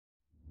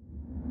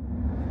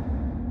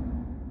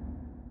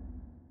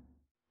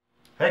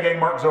Hey gang,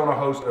 Mark Zona,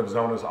 host of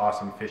Zona's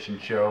Awesome Fishing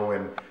Show,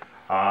 and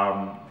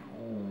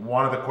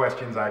one of the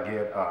questions I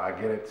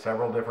get it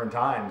several different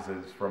times,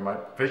 is from my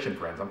fishing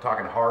friends. I'm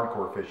talking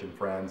hardcore fishing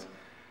friends.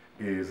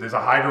 Is a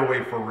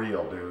hydrowave for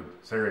real, dude?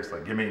 Seriously,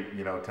 give me,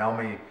 tell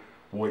me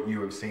what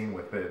you have seen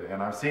with it.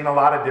 And I've seen a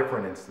lot of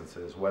different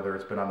instances, whether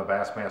it's been on the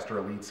Bassmaster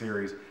Elite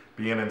Series,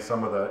 being in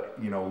some of the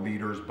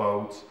leaders'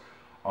 boats.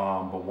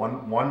 But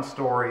one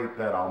story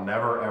that I'll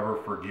never ever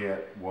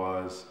forget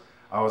was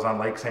I was on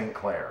Lake St.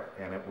 Clair,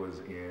 and it was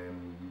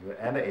in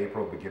the end of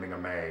April, beginning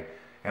of May.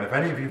 And if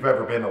any of you've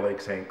ever been to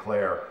Lake St.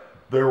 Clair,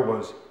 there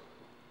was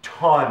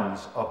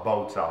tons of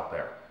boats out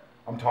there.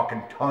 I'm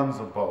talking tons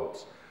of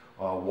boats.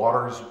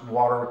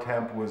 Water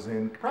temp was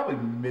in probably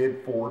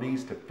mid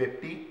 40s to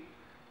 50,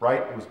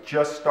 right? It was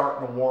just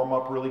starting to warm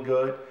up really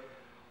good.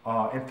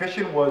 And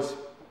fishing it was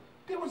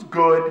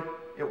good.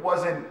 It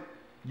wasn't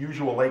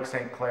usual Lake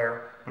St.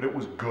 Clair, but it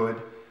was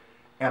good.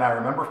 And I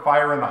remember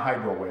firing the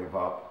hydrowave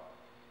up,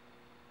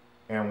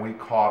 and we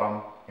caught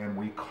them, and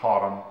we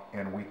caught them,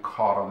 and we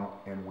caught them,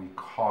 and we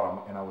caught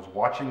them. And I was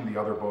watching the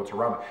other boats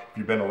around me. If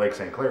you've been to Lake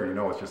St. Clair, you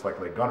know it's just like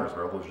Lake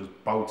Gunnersville. There's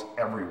just boats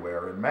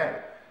everywhere in May.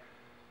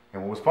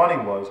 And what was funny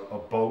was a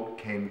boat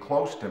came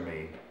close to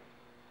me,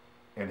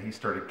 and he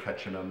started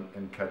catching them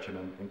and catching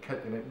them and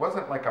catching. And it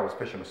wasn't like I was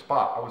fishing a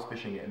spot. I was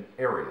fishing an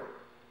area,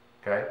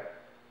 okay?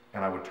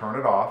 And I would turn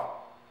it off,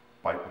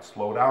 bite would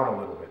slow down a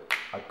little bit.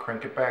 I'd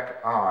crank it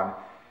back on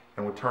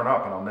and would turn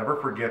up. And I'll never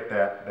forget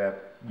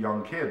that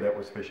young kid that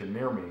was fishing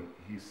near me.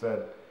 He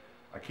said,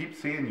 "I keep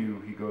seeing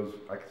you." He goes,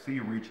 "I can see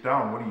you reach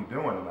down. What are you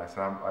doing?" And I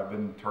said, "I've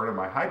been turning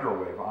my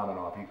hydrowave on and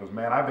off." He goes,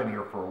 "Man, I've been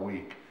here for a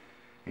week."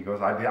 He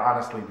goes, "I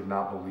honestly did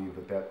not believe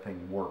that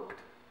thing worked.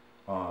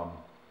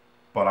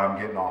 But I'm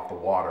getting off the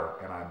water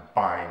and I'm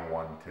buying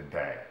one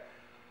today."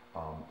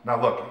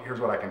 Now look, here's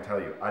what I can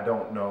tell you. I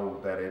don't know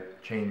that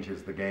it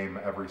changes the game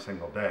every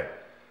single day.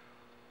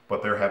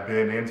 But there have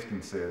been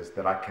instances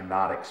that I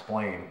cannot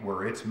explain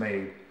where it's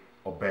made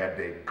a bad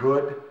day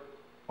good,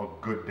 a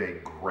good day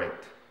great.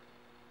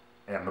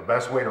 And the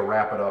best way to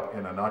wrap it up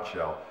in a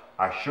nutshell,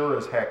 I sure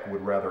as heck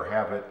would rather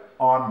have it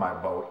on my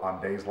boat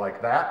on days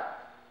like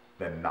that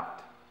than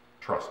not.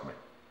 Trust me.